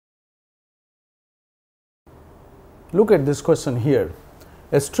Look at this question here.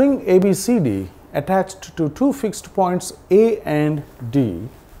 A string ABCD attached to two fixed points A and D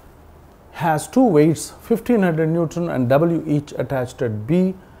has two weights 1500 Newton and W each attached at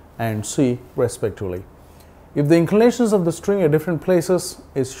B and C respectively. If the inclinations of the string at different places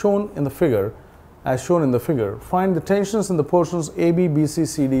is shown in the figure, as shown in the figure, find the tensions in the portions AB, BC,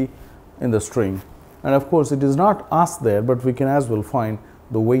 CD in the string. And of course, it is not asked there, but we can as well find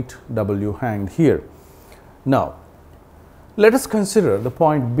the weight W hanged here. Now, let us consider the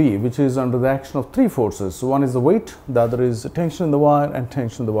point B, which is under the action of three forces. So, one is the weight, the other is tension in the wire and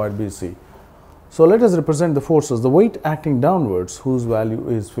tension in the wire BC. So, let us represent the forces. The weight acting downwards, whose value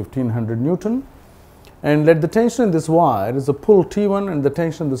is 1500 Newton, and let the tension in this wire is a pull T1 and the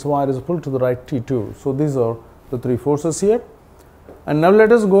tension in this wire is a pull to the right T2. So, these are the three forces here. And now,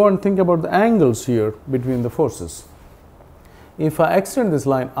 let us go and think about the angles here between the forces. If I extend this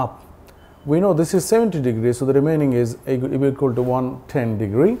line up, we know this is 70 degrees, so the remaining is equal to 110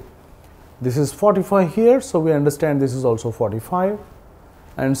 degree. This is 45 here, so we understand this is also 45.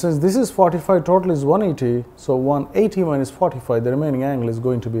 And since this is 45, total is 180, so 180 minus 45, the remaining angle is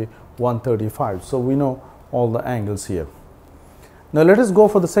going to be 135. So, we know all the angles here. Now, let us go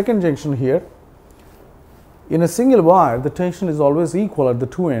for the second junction here. In a single wire, the tension is always equal at the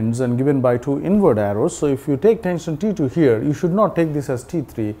two ends and given by two inward arrows. So, if you take tension T2 here, you should not take this as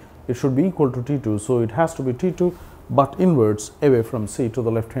T3, it should be equal to T2. So, it has to be T2 but inwards away from C to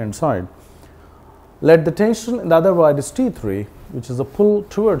the left hand side. Let the tension in the other wire is T3, which is a pull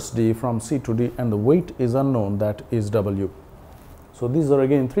towards D from C to D, and the weight is unknown, that is W. So, these are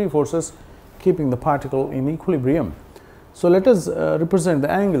again three forces keeping the particle in equilibrium. So, let us represent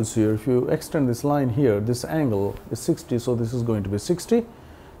the angles here. If you extend this line here, this angle is 60, so this is going to be 60.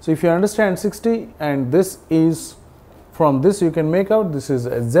 So, if you understand 60 and this is, from this you can make out this is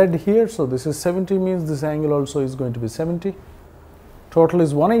a Z here. So, this is 70, means this angle also is going to be 70. Total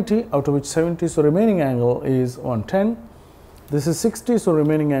is 180, out of which 70, so remaining angle is 110. This is 60, so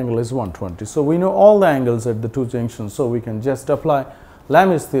remaining angle is 120. So, we know all the angles at the two junctions. So, we can just apply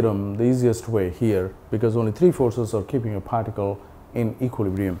Lami's theorem the easiest way here, because only three forces are keeping a particle in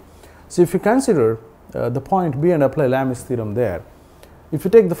equilibrium. So, if you consider the point B and apply Lami's theorem there, if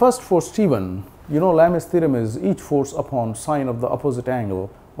you take the first force T1, you know Lami's theorem is each force upon sine of the opposite angle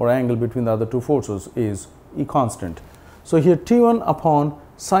or angle between the other two forces is E constant. So, here T1 upon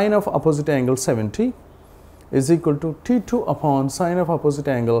sine of opposite angle 70 is equal to T2 upon sine of opposite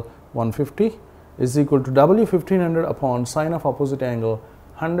angle 150 is equal to W 1500 upon sine of opposite angle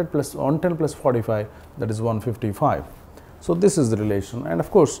 100 plus 110 plus 45, that is 155. So, this is the relation, and of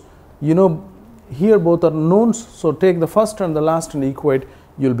course, you know here both are knowns. So, take the first and the last and equate,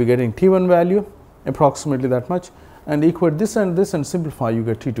 you will be getting T1 value approximately that much, and equate this and simplify, you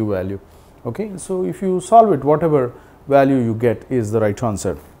get T2 value. Okay. So, if you solve it, whatever value you get is the right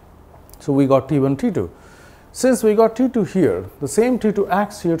answer. So, we got T1, T2. Since we got T2 here, the same T2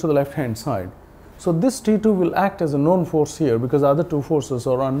 acts here to the left hand side. So, this T2 will act as a known force here, because the other two forces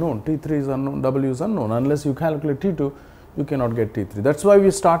are unknown. T3 is unknown, W is unknown. Unless you calculate T2, you cannot get T3. That is why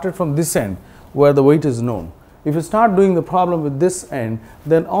we started from this end where the weight is known. If you start doing the problem with this end,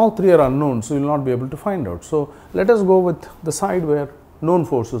 then all three are unknown, so you will not be able to find out. So, let us go with the side where known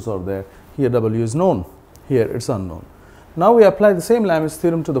forces are there. Here W is known, here it is unknown. Now, we apply the same Lami's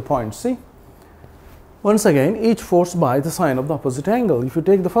theorem to the point C. Once again, each force by the sine of the opposite angle. If you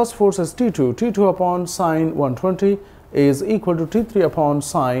take the first force as T2, T2 upon sine 120 is equal to T3 upon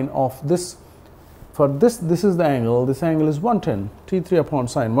sine of this. For this is the angle, this angle is 110. T3 upon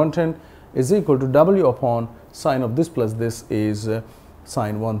sine 110 is equal to W upon sine of this plus this is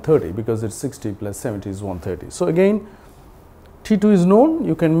sine 130, because it is 60 plus 70 is 130. So, again T2 is known,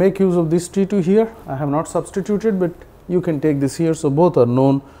 you can make use of this T2 here. I have not substituted, but you can take this here. So, both are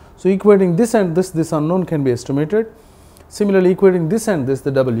known. So, equating this and this unknown can be estimated. Similarly, equating this and this, the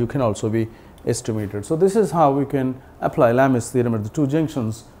W can also be estimated. So, this is how we can apply Lami's theorem at the two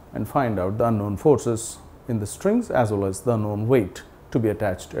junctions and find out the unknown forces in the strings as well as the unknown weight to be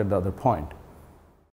attached at the other point.